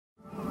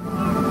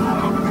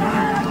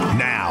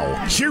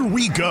Here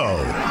we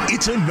go.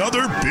 It's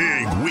another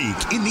big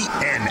week in the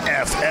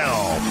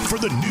NFL for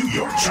the New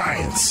York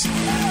Giants.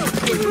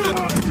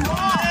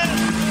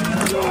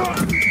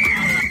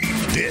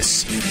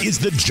 This is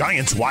the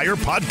Giants Wire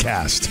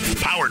podcast,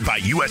 powered by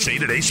USA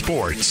TODAY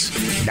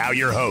Sports. Now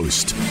your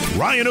host,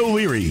 Ryan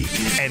O'Leary,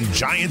 and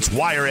Giants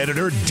Wire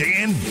editor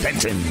Dan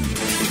Benton.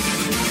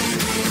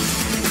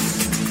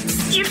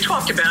 You've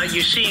talked about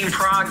you seeing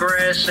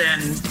progress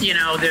and,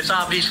 there's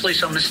obviously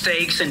some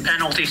mistakes and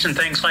penalties and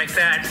things like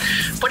that.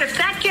 But if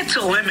that gets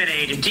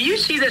eliminated, do you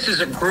see this as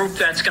a group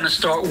that's going to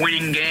start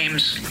winning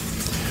games?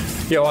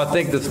 I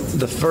think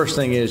the first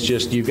thing is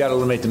just you've got to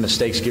eliminate the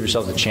mistakes, give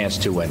yourself a chance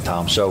to win,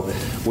 Tom. So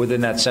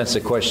within that sense,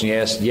 the question you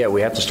asked,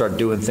 we have to start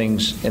doing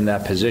things in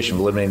that position,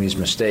 eliminating these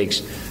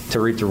mistakes to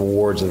reap the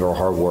rewards of our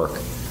hard work.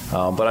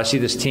 But I see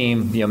this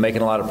team,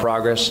 making a lot of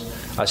progress.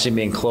 I see them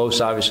being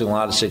close, obviously, in a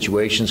lot of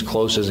situations.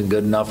 Close isn't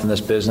good enough in this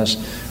business.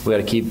 We got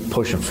to keep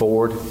pushing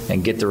forward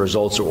and get the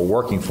results that we're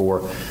working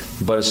for.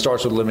 But it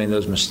starts with eliminating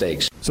those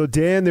mistakes. So,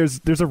 Dan,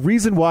 there's a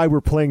reason why we're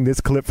playing this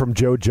clip from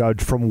Joe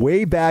Judge from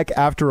way back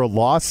after a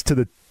loss to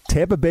the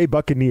Tampa Bay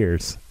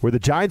Buccaneers, where the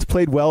Giants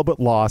played well but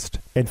lost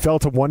and fell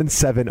to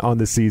 1-7 on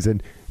the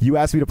season. You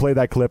asked me to play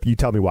that clip. You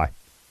tell me why.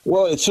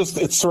 Well,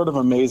 it's sort of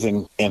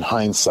amazing in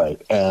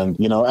hindsight.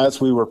 And, as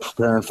we were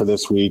preparing for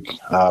this week,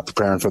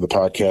 preparing for the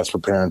podcast,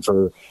 preparing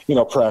for,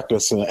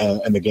 practice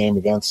and the game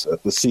against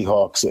the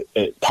Seahawks,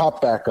 it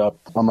popped back up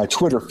on my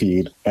Twitter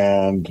feed.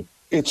 And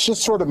it's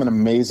just sort of an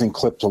amazing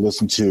clip to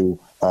listen to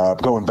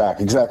going back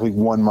exactly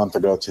 1 month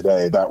ago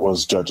today. That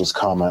was Judge's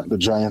comment. The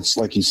Giants,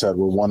 like you said,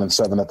 were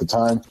 1-7 at the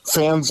time.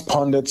 Fans,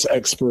 pundits,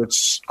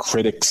 experts,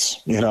 critics,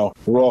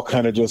 we're all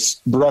kind of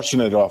just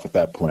brushing it off at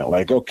that point.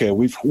 Like, okay,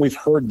 we've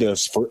heard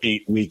this for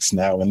 8 weeks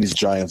now, and these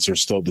Giants are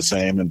still the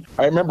same. And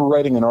I remember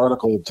writing an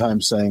article at the time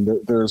saying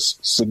that there's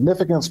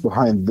significance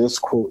behind this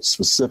quote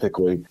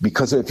specifically,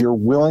 because if you're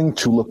willing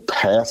to look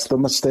past the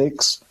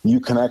mistakes, you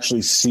can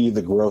actually see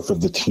the growth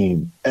of the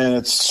team. And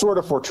it's sort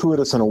of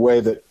fortuitous in a way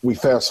that we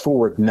fast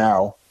forward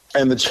now,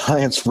 and the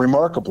Giants,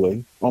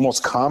 remarkably,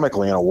 almost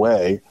comically in a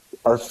way,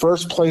 are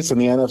first place in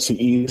the NFC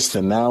East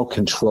and now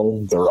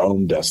control their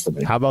own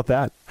destiny. How about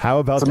that?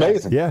 It's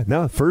amazing. Yeah,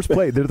 no, first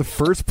place. They're the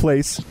first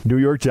place New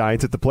York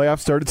Giants. If the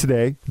playoffs started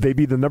today, they'd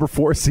be the number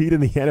 4 seed in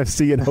the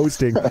NFC and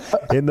hosting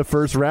in the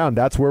first round.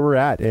 That's where we're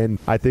at, and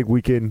I think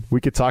we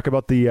could talk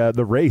about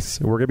the race.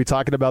 We're going to be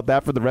talking about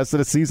that for the rest of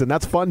the season.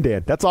 That's fun,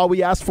 Dan. That's all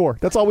we asked for.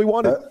 That's all we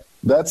wanted.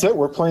 That's it.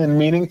 We're playing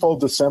meaningful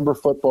December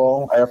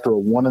football after a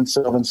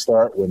 1-7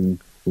 start when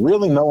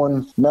really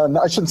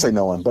I shouldn't say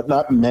no one, but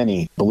not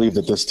many believed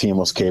that this team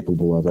was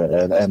capable of it.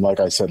 And like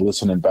I said,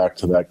 listening back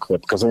to that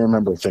clip, because I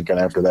remember thinking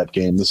after that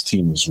game, this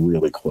team was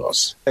really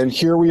close. And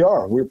here we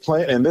are. We're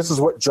playing, and this is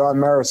what John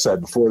Mara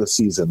said before the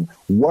season,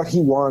 what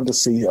he wanted to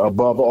see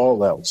above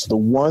all else. The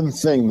one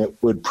thing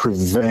that would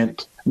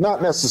prevent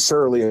not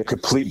necessarily a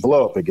complete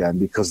blow-up again,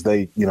 because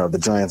the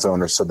Giants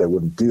owners said they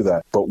wouldn't do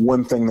that. But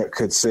one thing that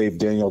could save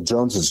Daniel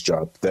Jones's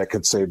job, that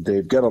could save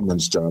Dave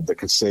Gettleman's job, that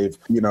could save,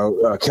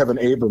 Kevin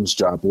Abrams'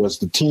 job, was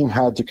the team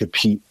had to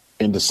compete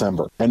in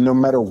December. And no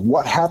matter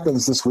what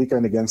happens this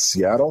weekend against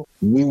Seattle,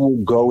 we will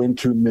go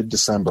into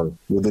mid-December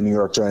with the New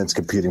York Giants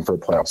competing for a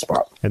playoff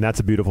spot. And that's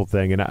a beautiful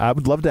thing. And I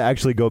would love to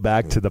actually go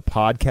back to the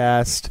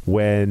podcast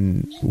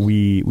when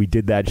we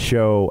did that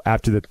show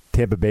after the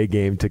Tampa Bay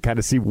game to kind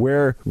of see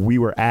where we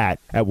were at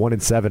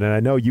 1-7. And I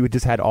know you had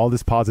just had all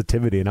this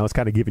positivity, and I was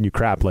kind of giving you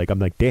crap. I'm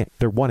like, Dan,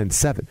 they're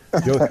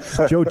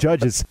 1-7. Joe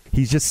Judge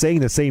he's just saying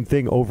the same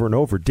thing over and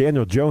over.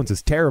 Daniel Jones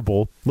is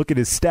terrible. Look at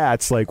his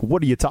stats. Like,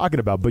 what are you talking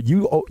about? But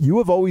you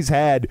have always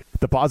had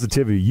the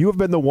positivity. You have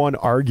been the one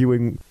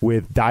arguing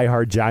with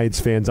diehard Giants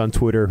fans on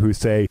Twitter who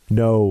say,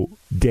 no,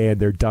 Dan,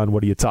 they're done.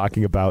 What are you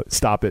talking about?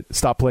 Stop it.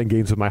 Stop playing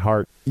games with my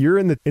heart. You're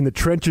in the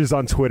trenches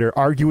on Twitter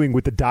arguing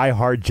with the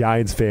diehard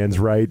Giants fans,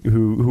 right,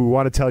 who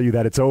want to tell you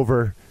that it's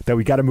over, that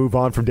we got to move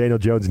on from Daniel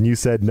Jones. And you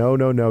said, no,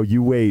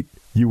 you wait.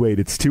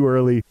 It's too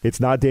early. It's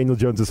not Daniel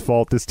Jones'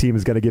 fault. This team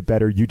is going to get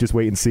better. You just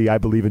wait and see. I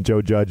believe in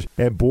Joe Judge.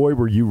 And boy,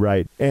 were you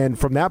right. And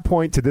from that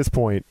point to this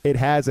point, it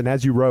has, and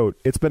as you wrote,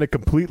 it's been a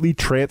completely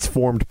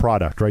transformed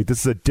product, right? This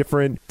is a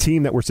different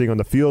team that we're seeing on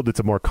the field.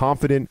 It's a more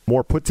confident,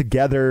 more put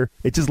together.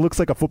 It just looks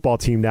like a football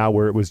team now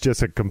where it was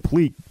just a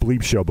complete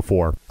bleep show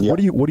before. Yeah.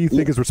 What do you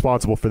think is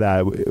responsible for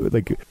that?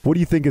 Like, what do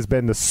you think has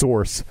been the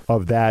source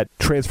of that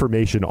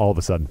transformation all of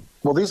a sudden?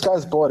 Well, these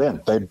guys bought in.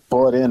 They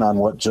bought in on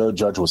what Joe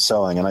Judge was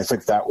selling, and I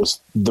think that was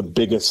the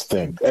biggest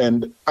thing.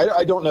 And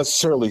I don't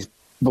necessarily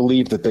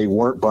believe that they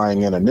weren't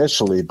buying in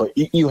initially, but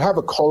you have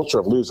a culture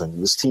of losing.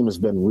 This team has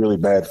been really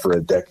bad for a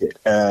decade,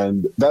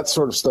 and that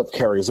sort of stuff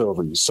carries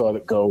over. You saw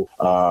it go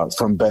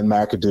from Ben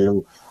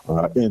McAdoo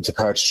into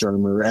Pat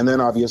Shermer, and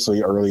then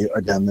obviously early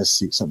again this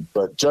season.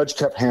 But Judge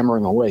kept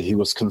hammering away. He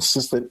was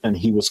consistent and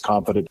he was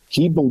confident.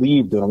 He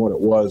believed in what it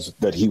was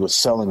that he was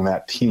selling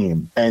that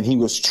team, and he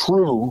was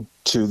true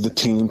to the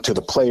team, to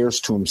the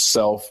players, to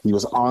himself. He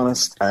was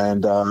honest,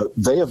 and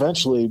they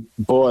eventually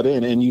bought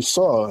in. And you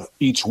saw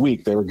each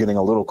week they were getting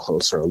a little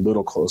closer,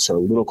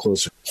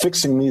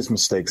 fixing these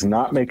mistakes,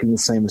 not making the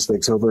same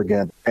mistakes over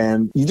again.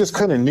 And you just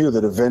kind of knew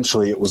that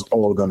eventually it was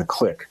all going to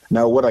click.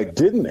 Now, what I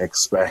didn't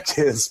expect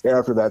is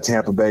after that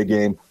Tampa Bay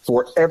game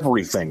for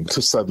everything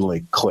to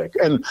suddenly click.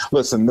 And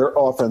listen, their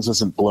offense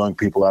isn't blowing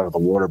people out of the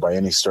water by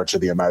any stretch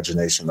of the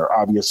imagination. They're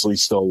obviously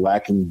still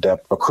lacking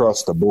depth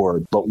across the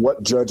board. But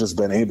what Judge has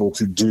been able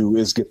to do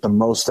is get the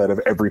most out of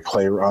every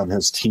player on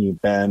his team.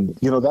 And,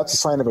 that's a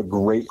sign of a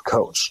great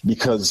coach,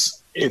 because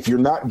if you're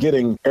not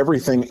getting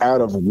everything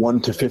out of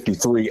 1 to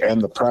 53 and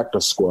the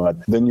practice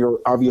squad, then you're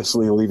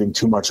obviously leaving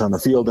too much on the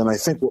field. And I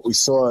think what we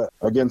saw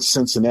against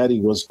Cincinnati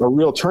was a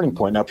real turning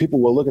point. Now, people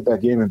will look at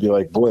that game and be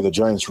like, boy, the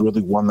Giants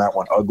really won that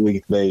one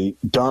ugly. They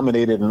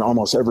dominated in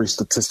almost every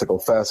statistical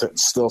facet and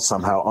still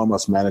somehow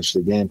almost managed to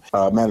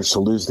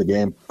lose the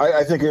game.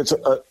 I think it's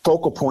a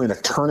focal point, a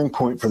turning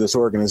point for this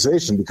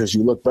organization, because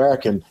you look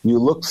back and you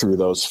look through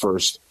those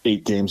first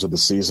 8 games of the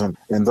season,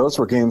 and those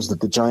were games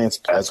that the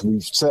Giants, as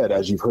we've said,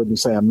 as you've heard me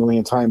say a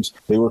million times,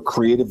 they were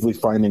creatively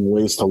finding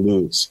ways to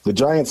lose. The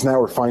Giants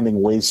now are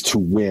finding ways to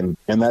win,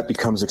 and that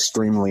becomes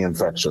extremely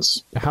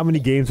infectious. How many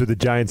games would the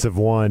Giants have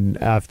won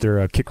after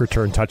a kick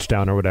return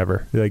touchdown or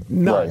whatever? Like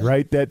none,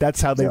 right?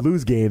 That's how they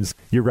lose games.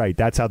 You're right.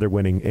 That's how they're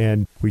winning.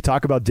 And we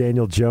talk about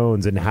Daniel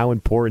Jones and how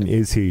important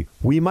is he.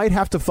 We might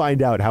have to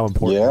find out how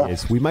important he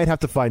is. We might have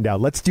to find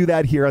out. Let's do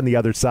that here on the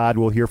other side.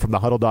 We'll hear from the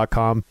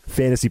huddle.com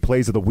fantasy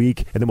plays of the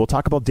week, and then we'll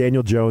talk about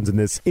Daniel Jones and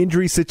this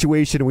injury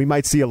situation. We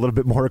might see a little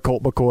bit more of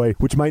Colt McCoy,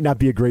 which might not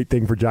be a great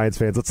thing for Giants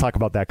fans. Let's talk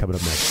about that coming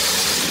up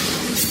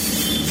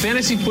next.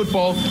 Fantasy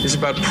football is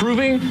about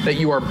proving that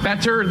you are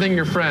better than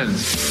your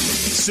friends.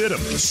 Sit 'em,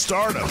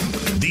 start 'em.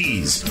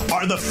 These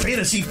are the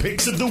fantasy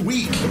picks of the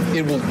week.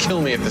 It will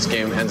kill me if this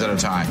game ends in a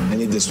tie. I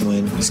need this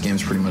win. This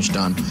game's pretty much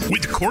done.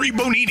 With Corey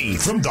Bonini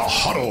from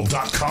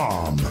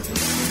thehuddle.com.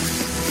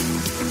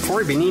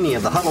 Corey Bonini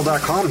of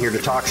thehuddle.com here to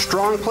talk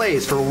strong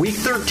plays for Week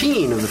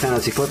 13 of the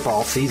fantasy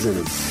football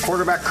season.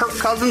 Quarterback Kirk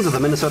Cousins of the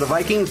Minnesota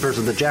Vikings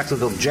versus the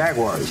Jacksonville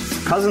Jaguars.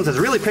 Cousins has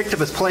really picked up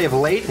his play of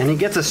late, and he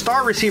gets his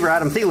star receiver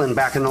Adam Thielen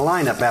back in the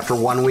lineup after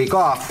 1 week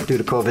off due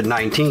to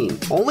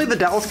COVID-19. Only the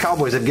Dallas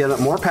Cowboys have given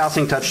up more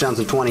passing touchdowns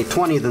in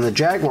 2020 than the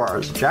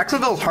Jaguars.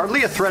 Jacksonville's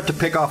hardly a threat to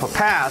pick off a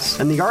pass,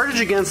 and the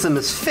yardage against them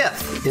is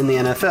 5th in the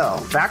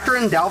NFL. Factor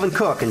in Dalvin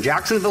Cook, and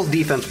Jacksonville's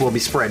defense will be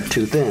spread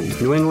too thin.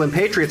 New England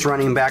Patriots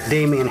running back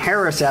Damian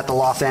Harris at the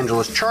Los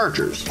Angeles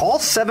Chargers. All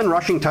 7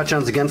 rushing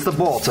touchdowns against the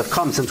Bolts have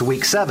come since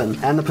Week 7,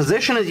 and the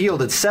position has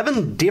yielded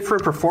 7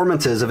 different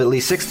performances of at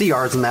least 60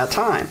 yards in that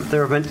time.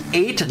 There have been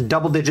 8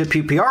 double-digit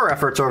PPR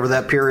efforts over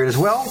that period as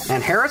well,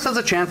 and Harris has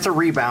a chance to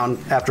rebound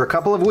after a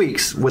couple of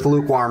weeks with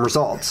lukewarm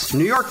results.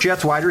 New York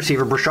Jets wide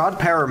receiver Brashad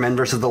Perriman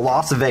versus the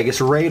Las Vegas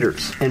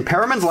Raiders. In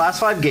Perriman's last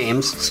 5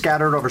 games,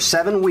 scattered over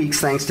 7 weeks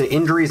thanks to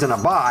injuries and a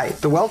bye,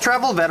 the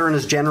well-traveled veteran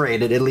has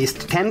generated at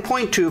least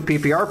 10.2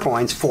 PPR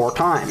points 4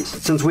 times.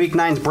 Since Week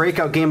 9's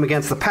breakout game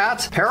against the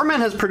Pats, Perriman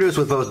has produced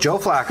with both Joe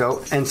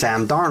Flacco and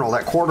Sam Darnold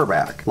at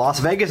quarterback. Las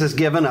Vegas has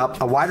given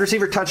up a wide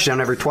receiver touchdown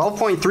every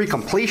 12.3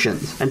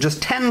 completions, and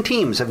just 10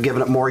 teams have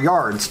given up more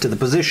yards to the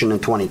position in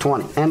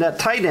 2020. And at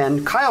tight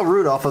end, Kyle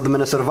Rudolph of the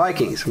Minnesota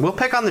Vikings will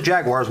pick on the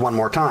Jaguars one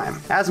more time.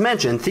 As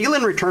mentioned,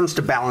 Thielen returns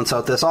to balance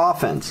out this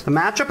offense. The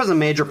matchup is a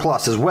major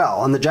plus as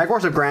well, and the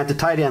Jaguars have granted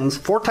tight ends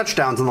 4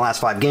 touchdowns in the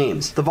last 5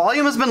 games. The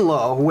volume has been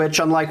low, which,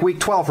 unlike Week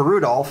 12 for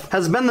Rudolph,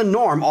 has been the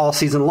norm all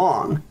season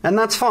long. And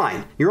that's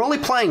fine. You're only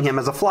playing him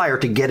as a flyer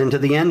to get into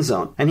the end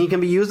zone, and he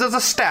can be used as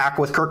a stack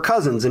with Kirk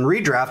Cousins in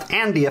redraft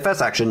and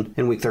DFS action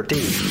in Week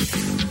 13.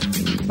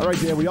 All right,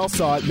 Dan, we all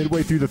saw it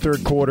midway through the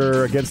third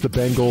quarter against the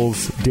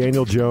Bengals.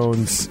 Daniel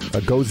Jones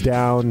goes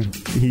down.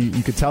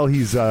 You could tell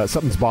he's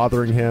something's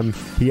bothering him.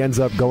 He ends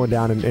up going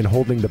down and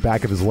holding the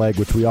back of his leg,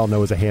 which we all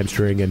know is a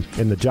hamstring, and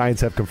the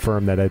Giants have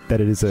confirmed that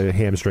it is a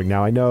hamstring.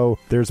 Now, I know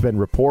there's been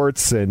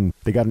reports, and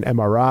they got an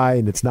MRI,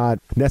 and it's not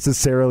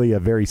necessarily a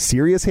very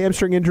serious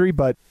hamstring injury,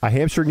 but a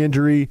hamstring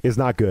injury is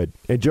not good.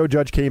 And Joe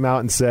Judge came out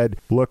and said,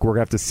 look, we're going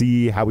to have to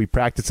see how he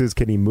practices.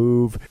 Can he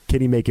move?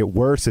 Can he make it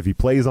worse if he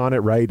plays on it,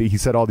 right? He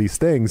said all these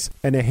things.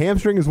 And a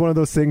hamstring is one of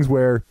those things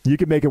where you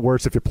can make it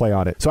worse if you play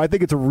on it. So I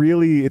think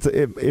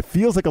it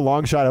feels like a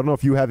long shot. I don't know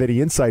if you have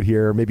any insight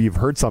here, or maybe you've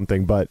heard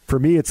something, but for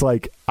me, it's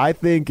like, I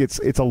think it's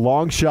a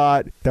long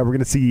shot that we're going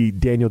to see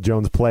Daniel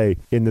Jones play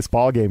in this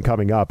ball game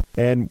coming up.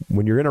 And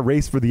when you're in a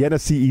race for the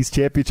NFC East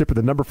Championship with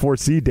the number 4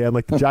 seed, Dan,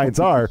 like the Giants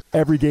are,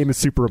 every game is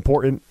super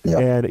important. Yep.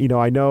 And,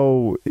 I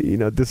know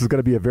this is going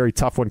to be a very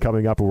tough one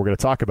coming up, and we're going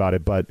to talk about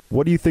it. But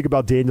what do you think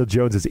about Daniel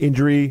Jones'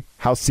 injury,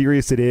 how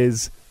serious it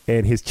is,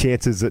 and his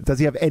chances? Does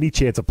he have any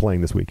chance of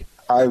playing this week?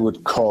 I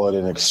would call it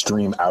an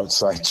extreme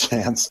outside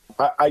chance.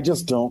 I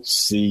just don't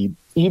see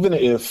even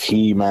if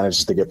he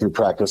manages to get through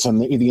practice,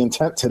 and the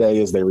intent today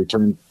is they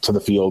return to the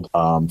field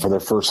for their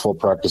first full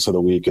practice of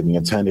the week, and the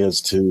intent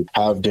is to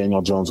have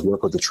Daniel Jones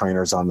work with the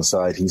trainers on the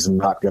side. He's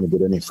not going to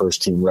get any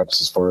first-team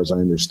reps as far as I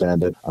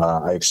understand it.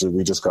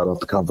 We just got off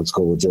the conference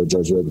call with Joe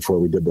Judge right before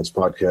we did this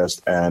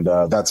podcast, and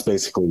that's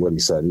basically what he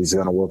said. He's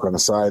going to work on the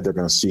side. They're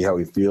going to see how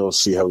he feels,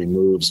 see how he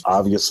moves.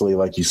 Obviously,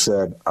 like you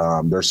said,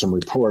 there's some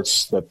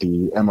reports that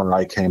the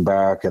MRI came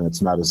back, and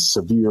it's not as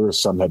severe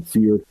as some had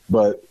feared,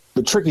 but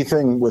the tricky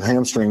thing with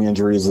hamstring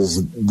injuries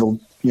is the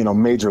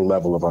major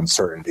level of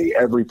uncertainty.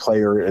 Every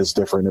player is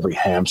different. Every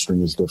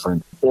hamstring is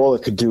different. All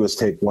it could do is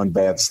take one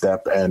bad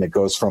step, and it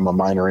goes from a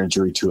minor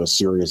injury to a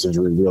serious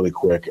injury really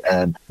quick.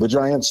 And the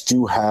Giants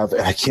do have,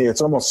 and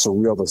it's almost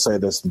surreal to say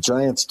this, the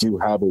Giants do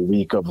have a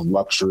week of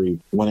luxury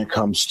when it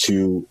comes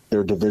to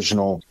their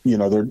divisional,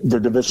 their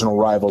divisional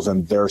rivals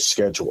and their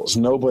schedules.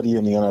 Nobody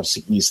in the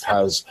NFC East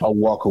has a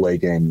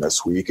walkaway game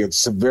this week.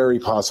 It's very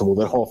possible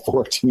that all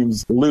 4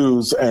 teams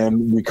lose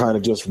and we kind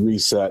of just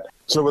reset.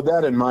 So with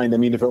that in mind,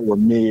 if it were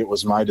me, it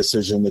was my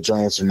decision. The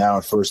Giants are now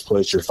in first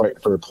place. You're fighting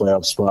for a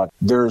playoff spot.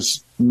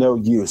 There's no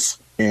use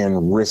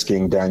in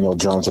risking Daniel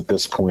Jones at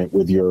this point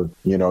with your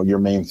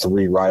main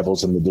 3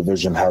 rivals in the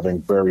division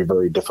having very,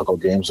 very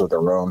difficult games of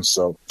their own.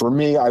 So for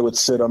me, I would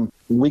sit them.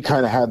 We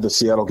kind of had the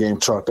Seattle game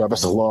chalked up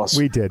as a loss.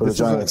 We did. For the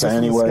Giants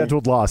anyway. A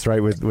scheduled loss,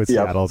 right, with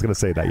Seattle. I was going to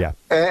say that, yeah.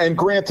 And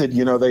granted,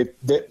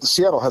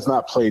 Seattle has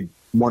not played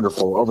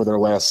wonderful over their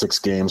last 6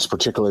 games,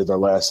 particularly their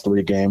last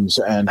 3 games.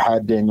 And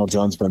had Daniel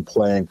Jones been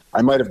playing,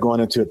 I might have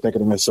gone into it thinking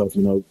to myself,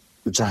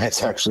 the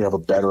Giants actually have a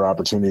better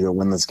opportunity to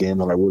win this game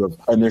than I would have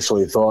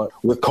initially thought.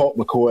 With Colt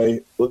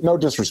McCoy, no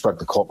disrespect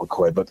to Colt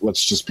McCoy, but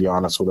let's just be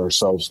honest with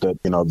ourselves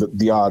that,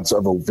 the odds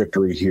of a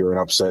victory here and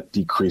upset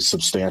decrease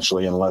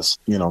substantially unless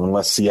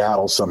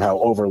Seattle somehow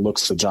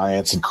overlooks the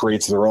Giants and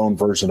creates their own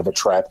version of a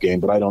trap game.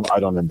 But I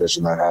don't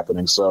envision that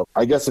happening. So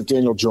I guess if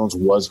Daniel Jones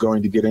was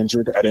going to get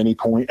injured at any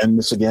point and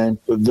miss a game,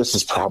 this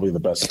is probably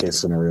the best case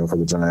scenario for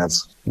the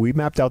Giants. We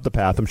mapped out the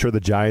path. I'm sure the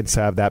Giants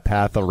have that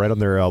path right on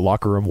their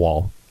locker room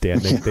wall. Dan,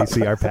 they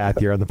see our path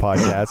here on the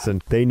podcast,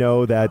 and they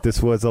know that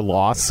this was a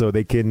loss, so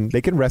they can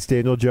rest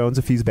Daniel Jones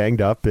if he's banged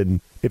up.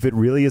 And if it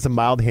really is a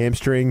mild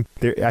hamstring,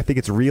 I think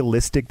it's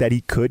realistic that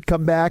he could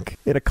come back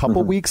in a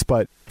couple weeks.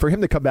 But for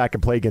him to come back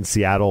and play against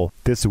Seattle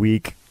this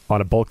week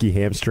on a bulky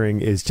hamstring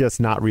is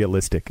just not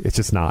realistic. It's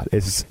just not.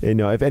 It's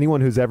if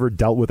anyone who's ever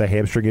dealt with a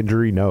hamstring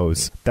injury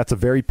knows that's a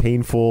very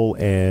painful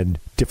and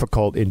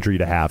difficult injury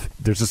to have.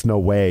 There's just no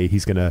way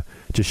he's going to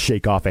just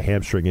shake off a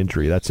hamstring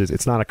injury.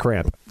 It's not a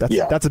cramp.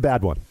 That's a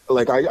bad one.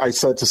 Like I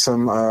said to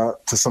some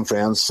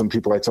fans, some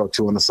people I talked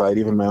to on the side,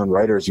 even my own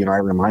writers, I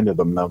reminded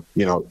them of,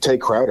 Tay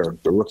Crowder,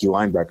 the rookie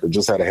linebacker,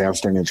 just had a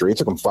hamstring injury. It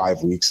took him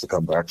 5 weeks to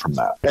come back from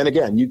that. And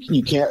again,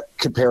 you can't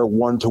compare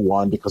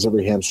 1-to-1 because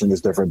every hamstring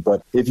is different.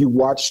 But if you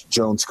watch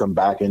Jones come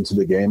back into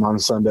the game on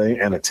Sunday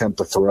and attempt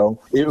to throw,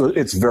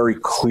 it's very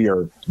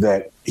clear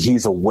that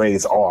he's a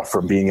ways off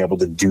from being able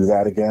to do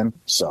that again.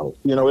 So,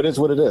 it is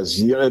what it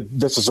is.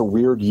 This is a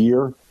weird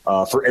year.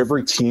 For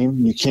every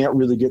team, you can't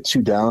really get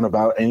too down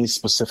about any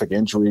specific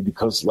injury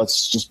because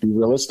let's just be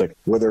realistic.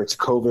 Whether it's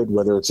COVID,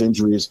 whether it's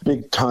injuries,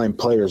 big-time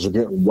players are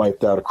getting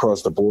wiped out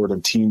across the board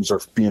and teams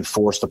are being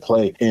forced to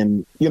play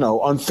in,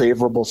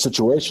 unfavorable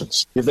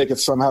situations. If they could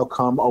somehow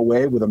come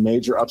away with a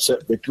major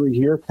upset victory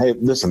here, hey,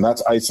 listen,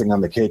 that's icing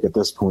on the cake at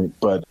this point.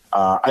 But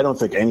I don't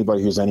think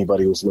anybody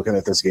who's looking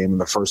at this game in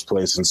the first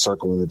place and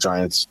circling the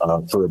Giants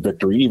for a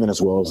victory, even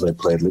as well as they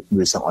played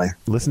recently.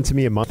 Listen to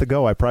me a month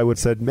ago, I probably would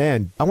have said,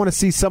 man, I want to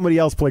see somebody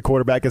else play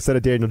quarterback instead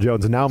of Daniel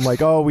Jones. And now I'm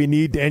like, oh, we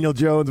need Daniel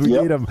Jones. We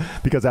need him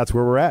because that's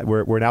where we're at.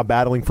 We're now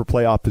battling for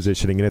playoff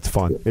positioning, and it's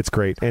fun. It's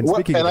great. And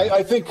speaking of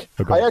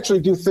I actually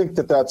do think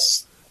that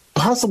that's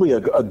possibly a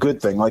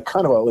good thing, like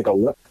kind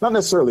of not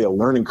necessarily a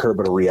learning curve,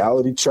 but a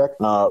reality check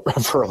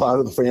for a lot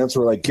of the fans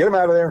who are like, get him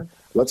out of there.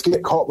 Let's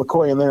get Colt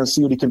McCoy in there and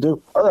see what he can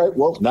do. All right,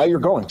 well, now you're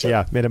going to.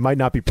 Yeah, man, it might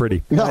not be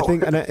pretty. No.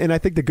 I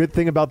think the good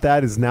thing about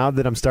that is now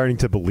that I'm starting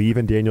to believe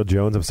in Daniel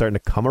Jones, I'm starting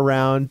to come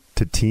around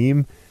to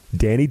team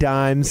Danny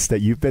Dimes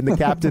that you've been the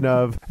captain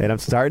of, and I'm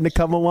starting to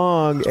come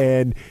along.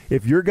 And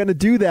if you're going to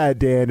do that,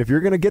 Dan, if you're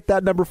going to get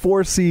that number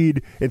 4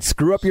 seed and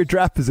screw up your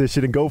draft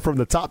position and go from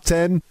the top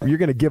 10, you're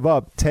going to give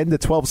up 10 to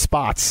 12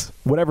 spots,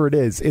 whatever it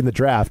is, in the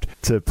draft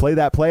to play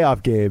that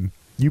playoff game.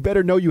 You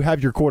better know you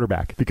have your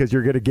quarterback because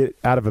you're going to get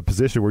out of a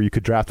position where you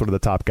could draft one of the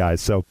top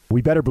guys. So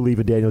we better believe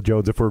in Daniel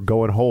Jones if we're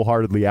going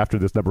wholeheartedly after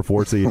this number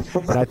 4 seed.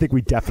 And I think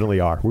we definitely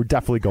are. We're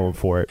definitely going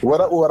for it.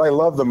 What I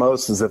love the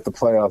most is if the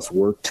playoffs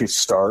were to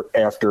start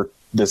after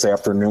this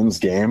afternoon's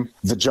game,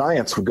 the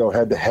Giants would go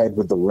head-to-head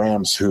with the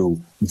Rams,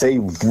 who they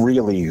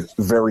really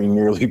very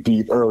nearly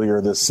beat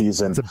earlier this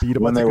season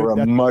when they were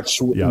a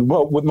much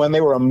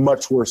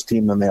worse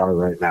team than they are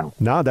right now.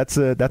 No, that's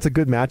a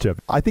good matchup.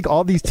 I think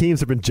all these teams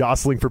have been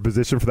jostling for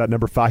position for that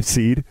number 5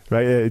 seed,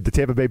 right? The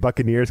Tampa Bay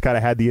Buccaneers kind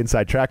of had the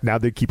inside track. Now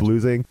they keep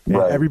losing.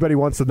 Right. Everybody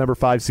wants the number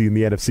 5 seed in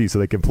the NFC so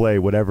they can play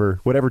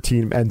whatever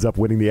team ends up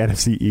winning the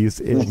NFC East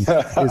is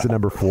a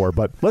number 4.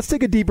 But let's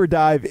take a deeper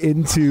dive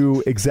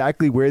into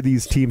exactly where these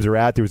these teams are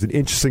at. There was an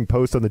interesting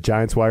post on the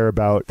Giants Wire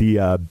about the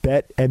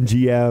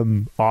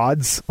BetMGM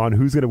odds on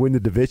who's going to win the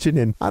division,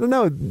 and I don't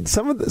know,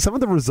 some of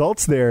the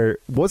results there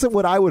wasn't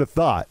what I would have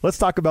thought. Let's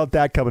talk about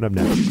that coming up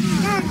next.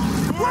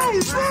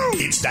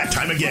 It's that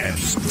time again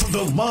for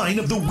the line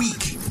of the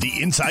week.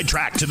 The inside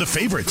track to the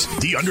favorites,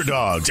 the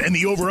underdogs, and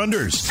the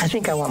over-unders. I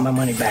think I want my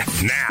money back.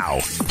 Now,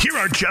 here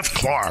are Jeff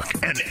Clark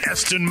and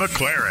Eston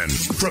McLaren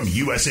from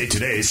USA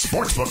TODAY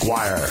Sportsbook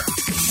Wire.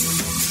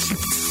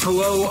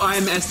 Hello,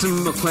 I'm Eston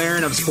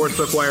McLaren of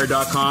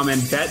SportsbookWire.com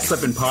and Bet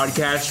Slippin'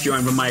 Podcast,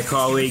 joined by my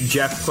colleague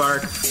Jeff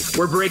Clark.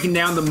 We're breaking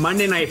down the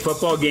Monday Night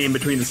Football game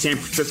between the San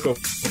Francisco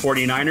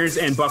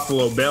 49ers and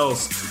Buffalo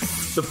Bills.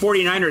 The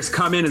 49ers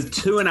come in as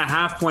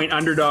 2.5-point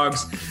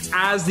underdogs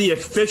as the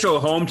official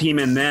home team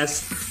in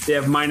this. They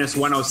have minus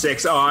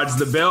 106 odds.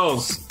 The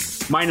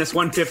Bills, minus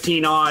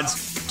 115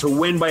 odds to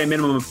win by a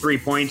minimum of 3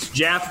 points.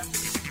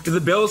 Jeff, do the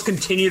Bills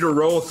continue to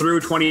roll through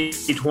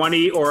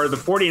 2020, or are the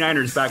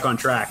 49ers back on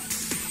track?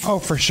 Oh,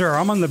 for sure.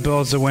 I'm on the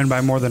Bills to win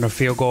by more than a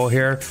field goal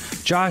here.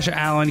 Josh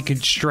Allen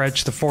could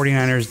stretch the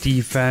 49ers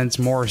defense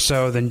more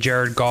so than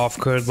Jared Goff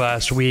could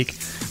last week.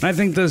 And I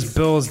think this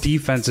Bills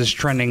defense is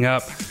trending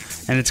up,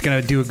 and it's going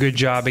to do a good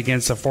job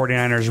against the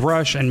 49ers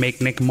rush and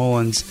make Nick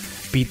Mullins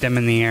beat them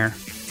in the air.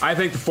 I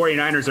think the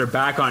 49ers are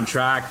back on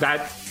track.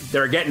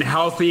 They're getting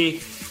healthy.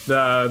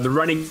 The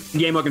running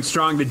game looking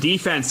strong. The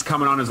defense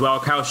coming on as well.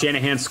 Kyle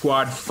Shanahan's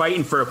squad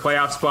fighting for a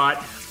playoff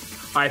spot.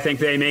 I think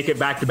they make it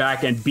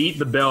back-to-back and beat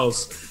the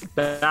Bills.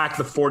 Back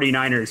the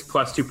 49ers,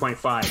 plus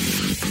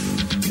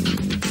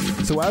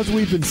 2.5. So as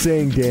we've been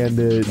saying, Dan,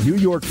 the New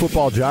York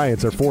Football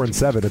Giants are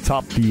 4-7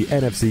 atop the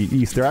NFC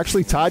East. They're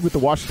actually tied with the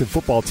Washington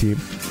Football Team,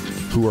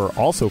 who are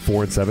also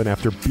 4-7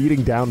 after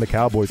beating down the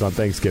Cowboys on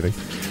Thanksgiving.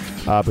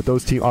 But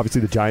those teams,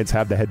 obviously the Giants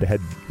have the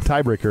head-to-head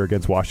tiebreaker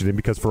against Washington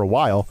because for a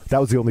while, that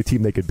was the only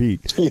team they could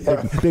beat.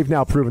 Yeah. They've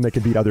now proven they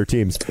can beat other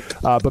teams.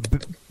 But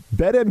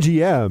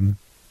BetMGM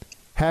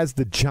has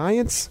the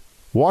Giants,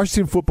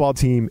 Washington Football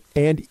Team,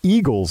 and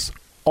Eagles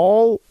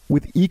all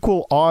with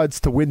equal odds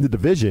to win the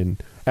division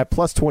at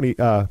plus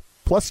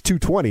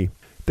 220.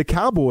 The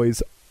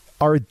Cowboys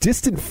are a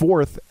distant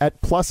fourth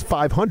at plus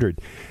 500.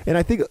 And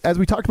I think, as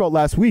we talked about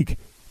last week,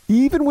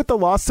 even with the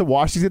loss to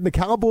Washington, the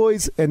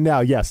Cowboys, and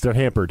now, yes, they're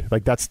hampered.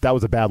 Like that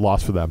was a bad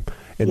loss for them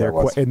in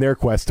their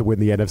quest to win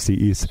the NFC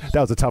East.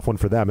 That was a tough one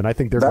for them, and I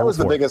think they're that was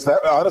the biggest.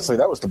 Honestly,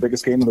 that was the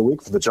biggest game of the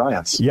week for the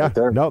Giants. Yeah, right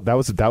there. No, that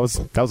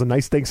was a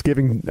nice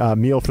Thanksgiving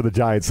meal for the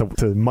Giants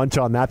to munch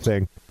on that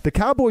thing. The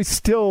Cowboys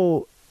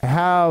still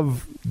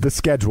have the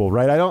schedule,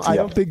 right? I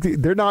don't think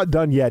they're not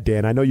done yet,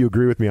 Dan. I know you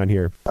agree with me on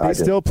here. They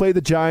still play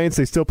the Giants.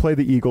 They still play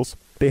the Eagles.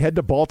 They head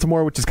to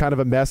Baltimore, which is kind of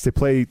a mess. They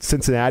play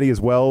Cincinnati as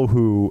well,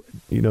 who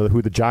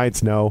the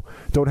Giants know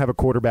don't have a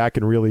quarterback,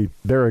 and really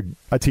they're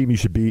a team you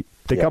should beat.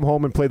 They come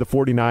home and play the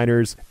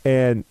 49ers,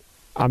 and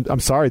I'm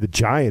sorry, the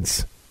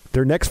Giants,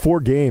 their next 4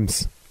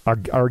 games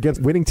are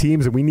against winning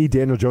teams, and we need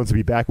Daniel Jones to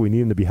be back. We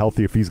need him to be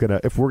healthy if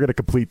we're gonna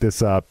complete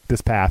this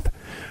path.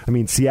 I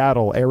mean,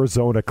 Seattle,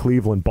 Arizona,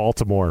 Cleveland,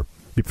 Baltimore,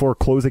 before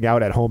closing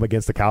out at home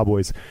against the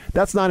Cowboys.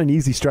 That's not an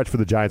easy stretch for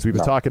the Giants. We've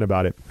been talking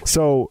about it.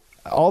 So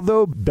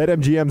although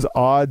BetMGM's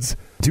odds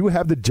do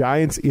have the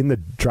Giants in the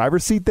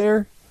driver's seat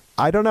there,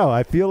 I don't know.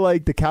 I feel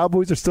like the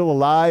Cowboys are still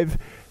alive,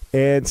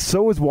 and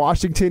so is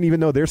Washington, even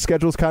though their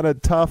schedule's kind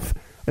of tough.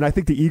 And I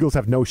think the Eagles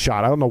have no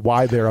shot. I don't know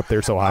why they're up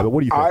there so high, but what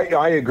do you think?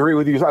 I agree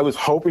with you. I was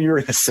hoping you were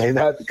going to say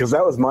that because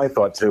that was my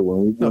thought too.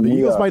 When the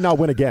Eagles might not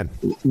win again.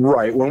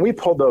 Right. When we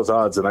pulled those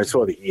odds and I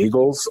saw the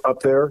Eagles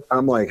up there,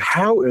 I'm like,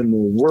 how in the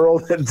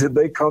world did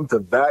they come to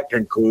that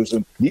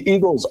conclusion? The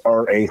Eagles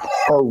are a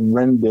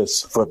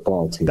horrendous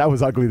football team. That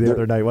was ugly the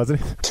other night,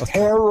 wasn't it?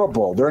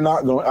 Terrible. They're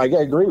not going. I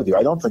agree with you.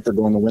 I don't think they're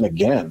going to win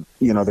again.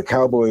 The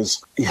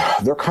Cowboys,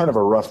 they're kind of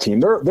a rough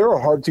team. They're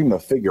a hard team to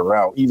figure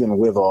out, even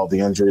with all the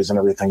injuries and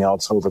everything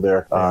else over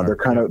there. They're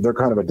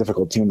kind of a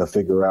difficult team to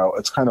figure out.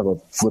 It's kind of a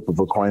flip of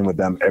a coin with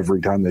them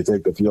every time they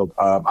take the field.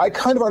 I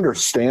kind of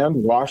understand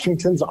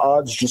Washington's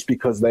odds just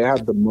because they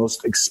have the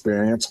most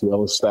experienced,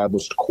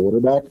 well-established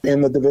quarterback in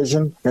the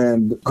division.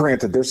 And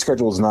granted, their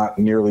schedule is not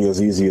nearly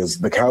as easy as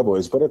the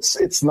Cowboys, but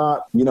it's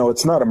not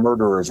a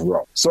murderer's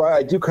row. So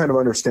I do kind of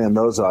understand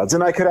those odds.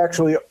 And I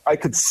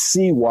could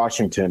see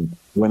Washington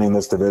winning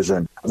this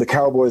division. The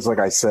Cowboys, like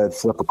I said,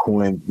 flip a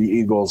coin. The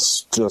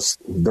Eagles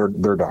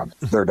they're done.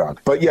 They're done.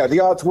 But yeah, the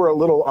odds were a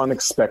little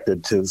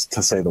unexpected to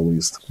say the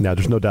least. No,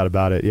 there's no doubt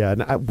about it. Yeah.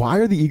 And why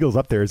are the Eagles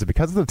up there? Is it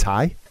because of the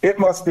tie? It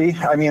must be.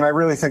 I mean, I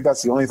really think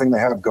that's the only thing they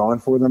have going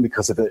for them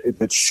because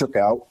if it shook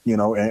out,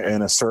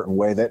 in a certain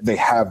way, that they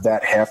have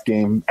that half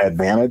game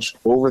advantage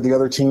over the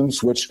other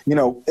teams, which,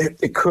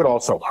 it could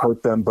also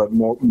hurt them, but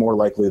more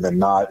likely than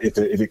not, if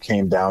it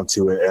came down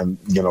to it and,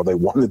 they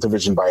won the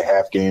division by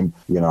half game,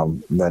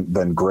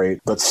 then great.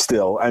 But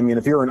still, I mean,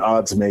 if you're an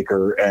odds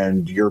maker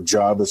and your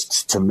job is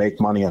to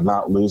make money and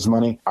not lose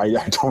money, I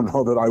don't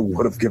know that I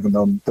would have given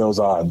them those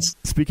odds.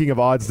 Speaking of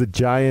odds, the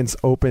Giants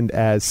opened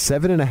as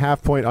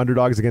 7.5-point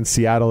underdogs against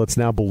Seattle. It's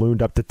now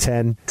ballooned up to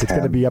 10. It's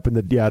going to be up in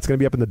the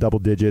double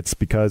digits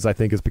because of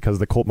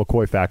the Colt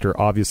McCoy factor,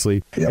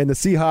 obviously. Yep. And the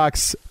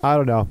Seahawks, I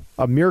don't know.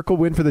 A miracle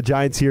win for the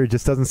Giants here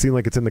just doesn't seem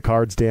like it's in the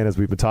cards, Dan, as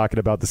we've been talking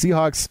about. The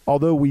Seahawks,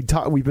 although we've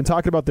been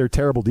talking about their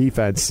terrible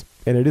defense,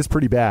 and it is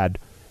pretty bad,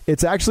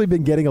 it's actually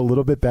been getting a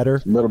little bit better.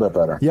 A little bit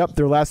better. Yep,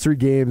 their last 3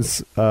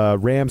 games,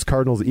 Rams,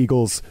 Cardinals,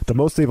 Eagles, the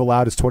most they've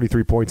allowed is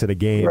 23 points in a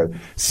game. Right.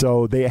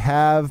 So they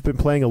have been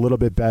playing a little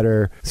bit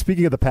better.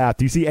 Speaking of the path,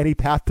 do you see any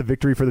path to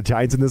victory for the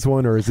Giants in this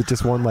one, or is it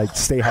just one like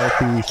stay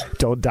healthy,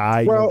 don't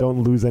die,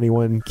 don't lose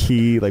anyone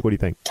key? Like, what do you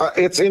think?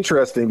 It's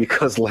interesting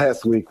because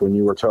last week when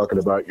you were talking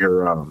about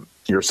your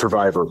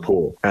survivor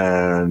pool,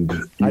 and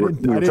I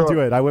didn't do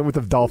it. I went with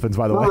the Dolphins,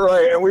 by the way.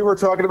 Right, and we were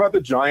talking about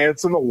the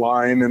Giants and the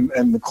line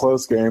and the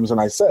close games,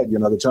 and I said,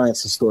 the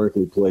Giants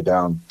historically play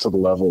down to the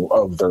level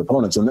of their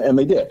opponents, and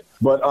they did.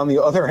 But on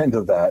the other end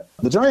of that,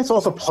 the Giants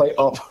also play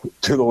up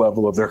to the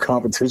level of their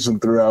competition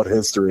throughout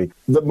history.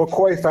 The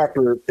McCoy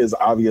factor is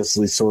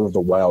obviously sort of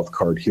the wild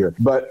card here,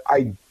 but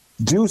I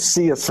do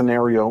see a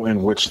scenario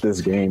in which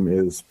this game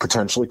is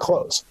potentially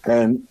close.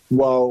 And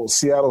while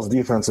Seattle's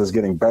defense is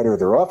getting better,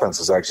 their offense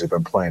has actually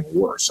been playing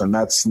worse. And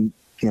that's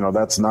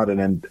not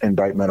an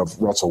indictment of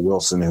Russell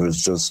Wilson, who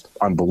is just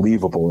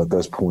unbelievable at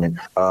this point.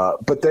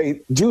 But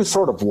they do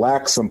sort of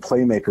lack some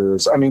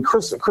playmakers. I mean,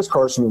 Chris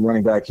Carson, the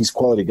running back, he's a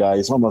quality guy.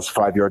 He's almost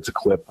 5 yards a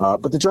clip.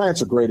 But the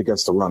Giants are great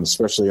against the run,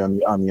 especially on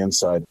the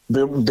inside.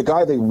 The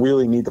guy they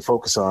really need to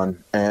focus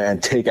on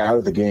and take out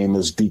of the game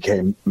is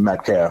DK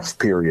Metcalf,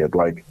 period.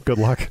 Like, good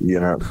luck.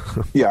 Yeah,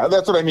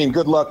 that's what I mean.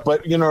 Good luck.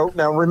 But,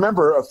 now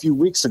remember a few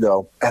weeks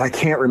ago, and I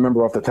can't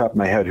remember off the top of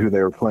my head who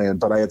they were playing,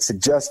 but I had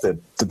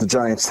suggested that the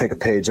Giants take a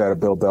page out of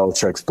Bill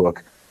Belichick's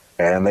book,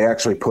 and they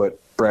actually put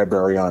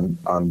Bradbury on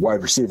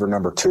wide receiver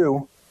number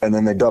 2, and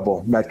then they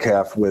double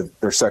Metcalf with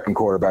their second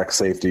quarterback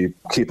safety,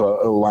 keep a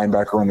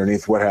linebacker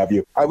underneath, what have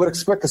you. I would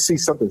expect to see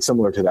something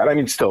similar to that. I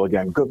mean, still,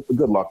 again, good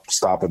luck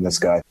stopping this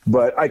guy.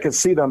 But I could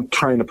see them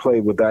trying to play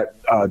with that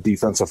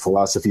defensive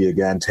philosophy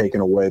again, taking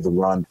away the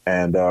run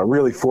and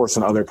really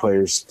forcing other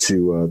players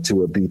to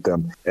beat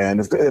them.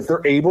 And if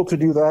they're able to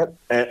do that,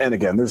 and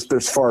again,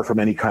 there's far from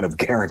any kind of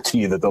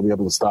guarantee that they'll be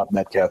able to stop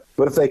Metcalf,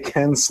 but if they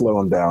can slow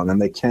him down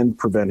and they can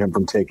prevent him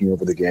from taking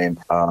over the game,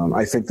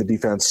 I think the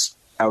defense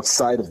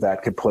outside of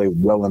that could play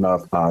well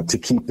enough to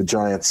keep the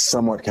Giants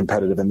somewhat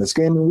competitive in this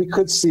game. And we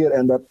could see it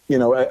end up,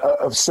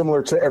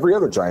 similar to every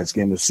other Giants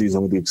game this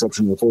season, with the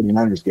exception of the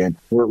 49ers game,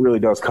 where it really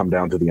does come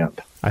down to the end.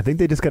 I think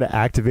they just got to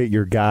activate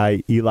your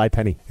guy, Eli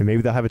Penny, and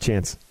maybe they'll have a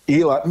chance.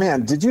 Eli,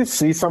 man, did you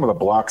see some of the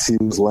blocks he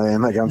was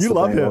laying against the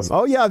Bengals? You love him.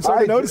 Oh, yeah, I'm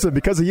starting to notice him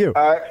because of you.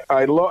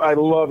 I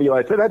love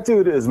Eli. That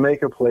dude is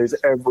making plays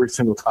every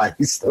single time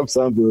he steps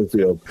onto the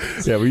field.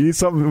 Yeah, we need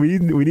something. We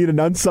need an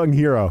unsung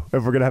hero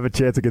if we're going to have a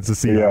chance against the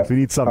Seahawks. Yeah. We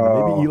need something.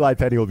 Maybe Eli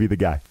Penny will be the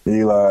guy.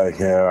 Eli,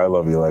 yeah, I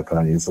love Eli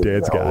Penny. He's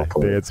Dan's guy.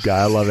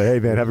 I love it. Hey,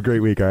 man, have a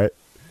great week, all right?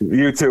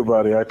 You too,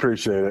 buddy. I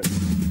appreciate it.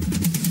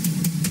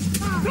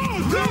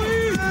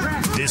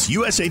 This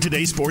USA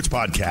Today Sports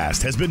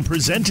Podcast has been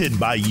presented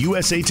by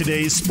USA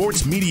Today's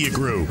Sports Media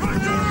Group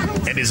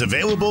and is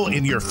available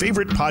in your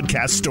favorite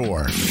podcast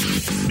store.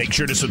 Make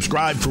sure to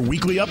subscribe for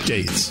weekly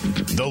updates,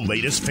 the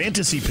latest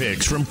fantasy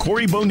picks from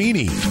Corey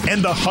Bonini,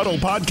 and the Huddle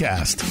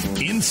Podcast,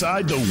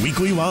 Inside the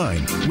Weekly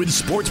Line, with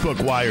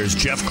Sportsbook Wire's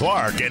Jeff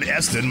Clark and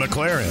Eston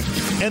McLaren,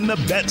 and the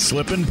Bet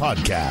Slippin'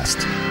 Podcast.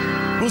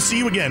 We'll see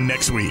you again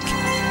next week.